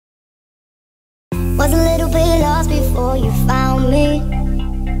Was a little bit lost before you found me.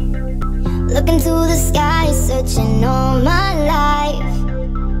 Looking to the sky, searching all my life.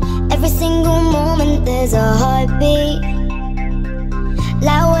 Every single moment there's a heartbeat.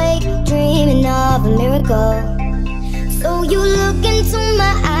 Lie awake, dreaming of a miracle. So you look into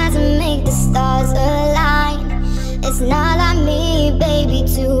my eyes and make the stars align. It's not like me, baby,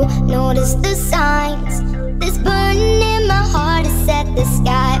 to notice the signs. This burning in my heart has set the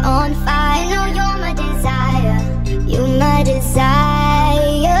sky on fire. You know you're my desire, you're my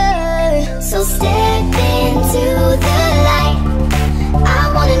desire. So step into the light.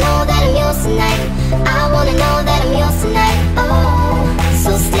 I wanna know that I'm yours tonight. I wanna know that I'm yours tonight. Oh,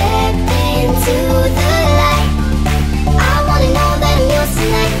 so step into the light. I wanna know that I'm yours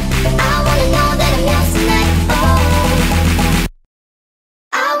tonight. I wanna know that I'm yours tonight. Oh,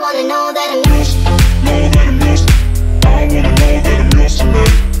 I wanna know that I'm yours. Know that I'm yours. I wanna know that I'm yours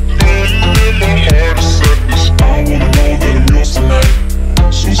tonight. In my heart is set this. I wanna know that I'm yours tonight.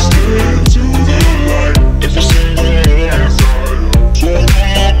 So step into the light. Every single moment. So you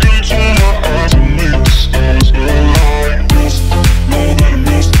look into my eyes and make the stars align. Know that I'm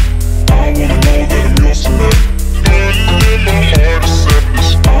yours. I wanna know that I'm yours tonight. In my heart is set this.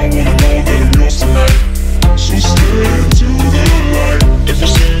 I wanna know that I'm yours tonight. So step into the light. Every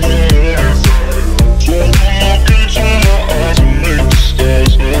single moment. So you look into my eyes and make the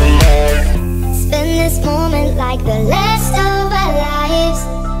stars align. Spend this moment like the last of our lives.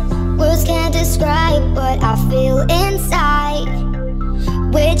 Words can't describe what I feel inside.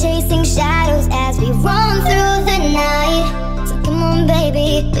 We're chasing shadows as we run through the night. So come on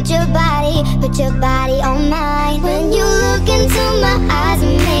baby, put your body on mine. When you look into my eyes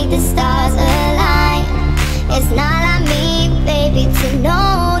and make the stars align. It's not like me, baby, to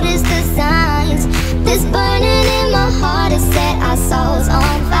notice the signs. This burning in my heart has set our souls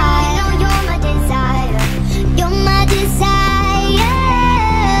on fire. You know you're my desire, you're my desire.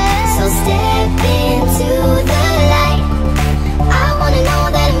 So step into the light. I wanna know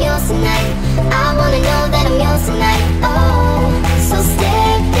that I'm yours tonight. I wanna know that I'm yours tonight. Oh, so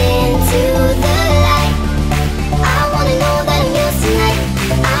step into the light. I wanna know that I'm yours tonight.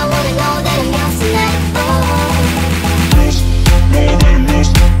 I wanna know that I'm yours tonight. Oh, Know that I'm yours.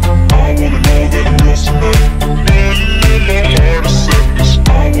 I wanna know that I'm yours tonight. In my heart is set this.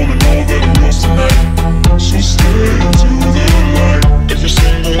 I wanna know that I'm yours tonight. So step into the light. Every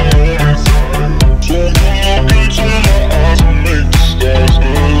single moment. So you look into my eyes and make the stars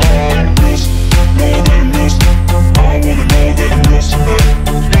align. Know that I'm yours. I wanna know that I'm yours tonight.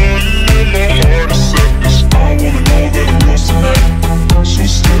 In my heart is set this. I wanna know that I'm yours tonight. So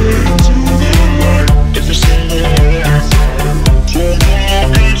step into the light. Every single moment. So you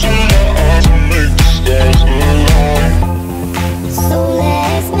look into my eyes and make the stars align. so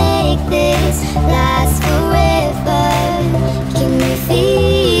let's make this last forever. Can you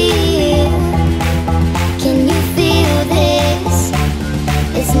feel? Can you feel this?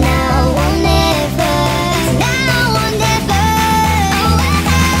 It's now or never. It's now or never.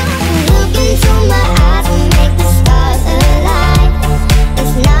 Look into my eyes and make the stars align.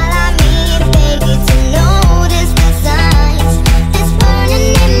 It's not like me, baby, to notice the signs. This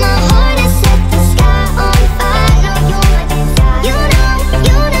burning in my heart has set the sky on fire. No, you're my desire.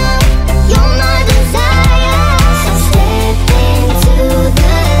 You know, you're my desire. So step into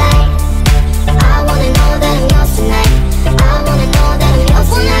the light. I wanna know that I'm yours tonight. I wanna know that I'm yours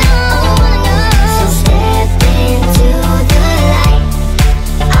tonight. So step into the light.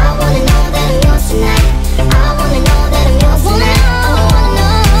 I wanna know that I'm yours tonight. I wanna know that I'm yours tonight.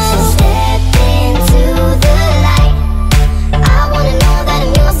 So step into the light. I wanna know that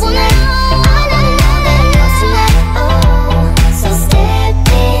I'm yours tonight. I wanna know that I'm yours tonight. Oh, so step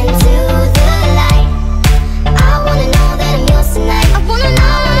into the light. I wanna know that I'm yours tonight. I wanna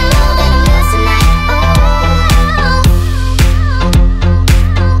know that I'm yours tonight.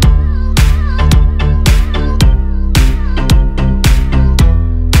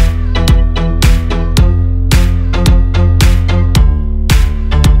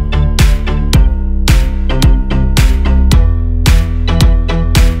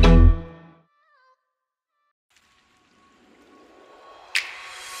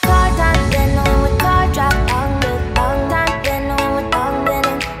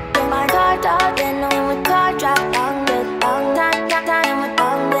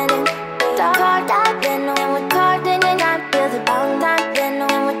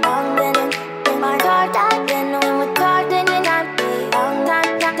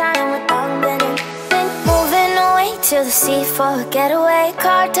 To the sea for a getaway,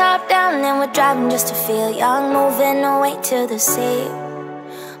 car top down, and we're driving just to feel young. Moving away to the sea,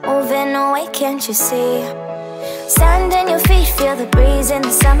 moving moving away, can't you see? Sand in your feet, feel the breeze in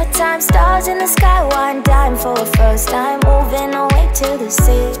the summertime. Stars in the sky, one dime for a first time. Moving away to the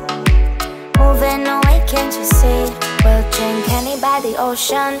sea, moving away, can't you see? We'll drink honey by the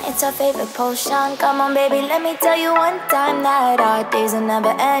ocean, it's our favorite potion. Come on baby, let me tell you one time that our days will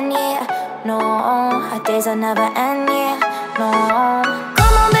never end, yeah. No, our days will never end, yeah. No.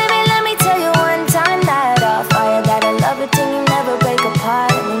 Come on baby, let me tell you one time that our fire got a love it till you never break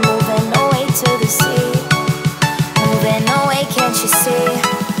apart. And we moving away to the sea, moving away, can't you see?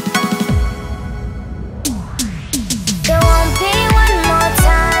 There won't be one more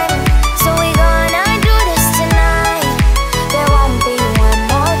time, so we gonna do this tonight. There won't be one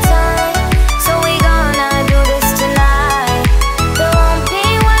more time, so we gonna do this tonight. There won't be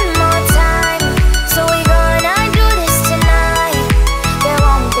one more time, so we gonna do this tonight. There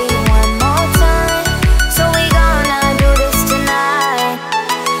won't be one more time, so we gonna do this tonight.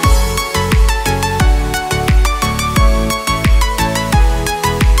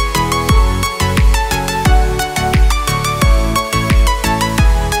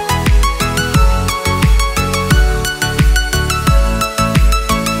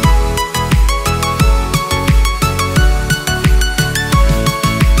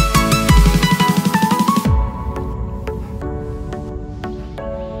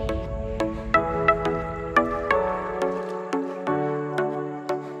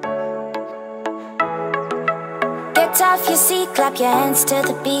 Get off your seat, clap your hands to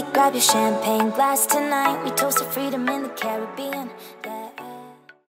the beat. Grab your champagne glass tonight. We toast to freedom in the Caribbean.